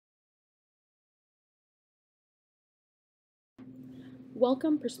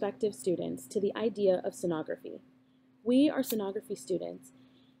Welcome prospective students to the idea of sonography. We are sonography students,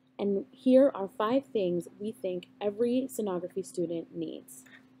 and here are 5 things we think every sonography student needs.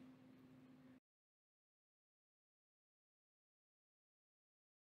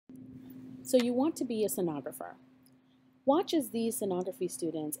 So you want to be a sonographer. Watch as these sonography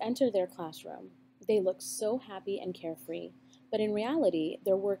students enter their classroom. They look so happy and carefree, but in reality,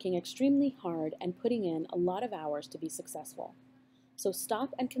 they're working extremely hard and putting in a lot of hours to be successful. So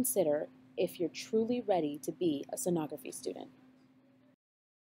stop and consider if you're truly ready to be a sonography student.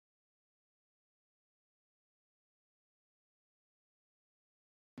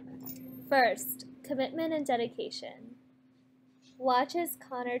 First, commitment and dedication. Watch as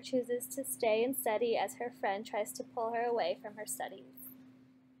Connor chooses to stay and study as her friend tries to pull her away from her studies.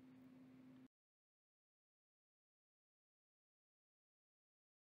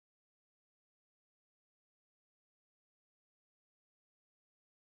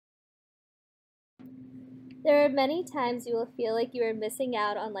 There are many times you will feel like you are missing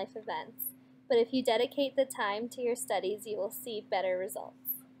out on life events, but if you dedicate the time to your studies, you will see better results.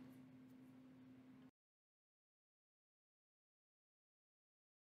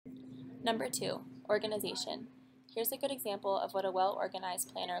 Number 2, organization. Here's a good example of what a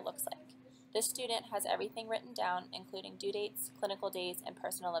well-organized planner looks like. This student has everything written down, including due dates, clinical days, and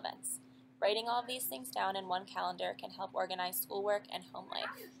personal events. Writing all of these things down in one calendar can help organize schoolwork and home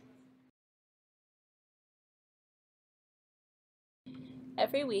life.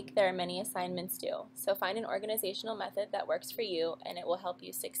 Every week there are many assignments due, so find an organizational method that works for you and it will help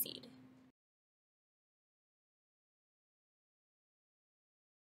you succeed.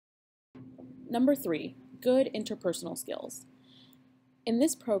 Number 3, good interpersonal skills. In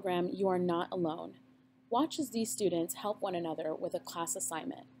this program, you are not alone. Watch as these students help one another with a class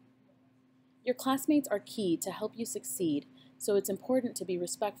assignment. Your classmates are key to help you succeed, so it's important to be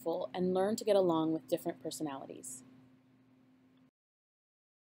respectful and learn to get along with different personalities.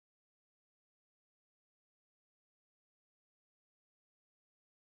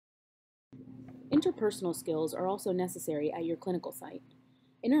 Interpersonal skills are also necessary at your clinical site.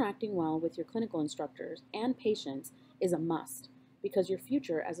 Interacting well with your clinical instructors and patients is a must because your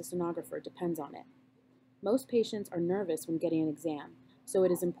future as a sonographer depends on it. Most patients are nervous when getting an exam, so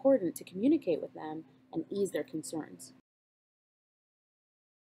it is important to communicate with them and ease their concerns.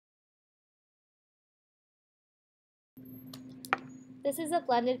 This is a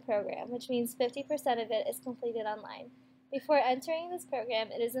blended program, which means 50% of it is completed online. Before entering this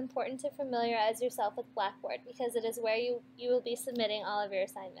program, it is important to familiarize yourself with Blackboard because it is where you will be submitting all of your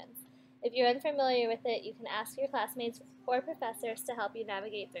assignments. If you're unfamiliar with it, you can ask your classmates or professors to help you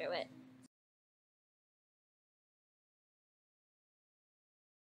navigate through it.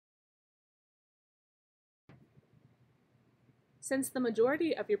 Since the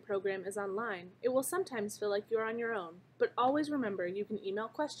majority of your program is online, it will sometimes feel like you're on your own, but always remember you can email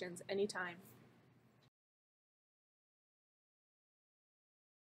questions anytime.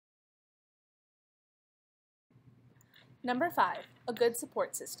 Number 5, a good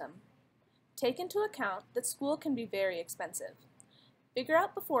support system. Take into account that school can be very expensive. Figure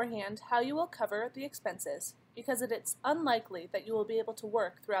out beforehand how you will cover the expenses because it is unlikely that you will be able to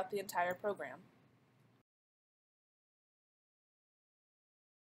work throughout the entire program.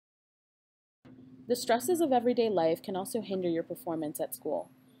 The stresses of everyday life can also hinder your performance at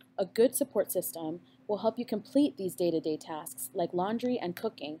school. A good support system will help you complete these day-to-day tasks like laundry and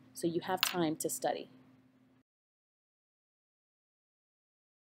cooking so you have time to study.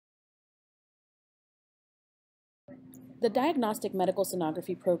 The Diagnostic Medical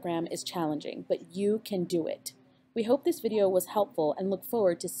Sonography program is challenging, but you can do it. We hope this video was helpful and look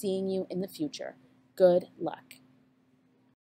forward to seeing you in the future. Good luck.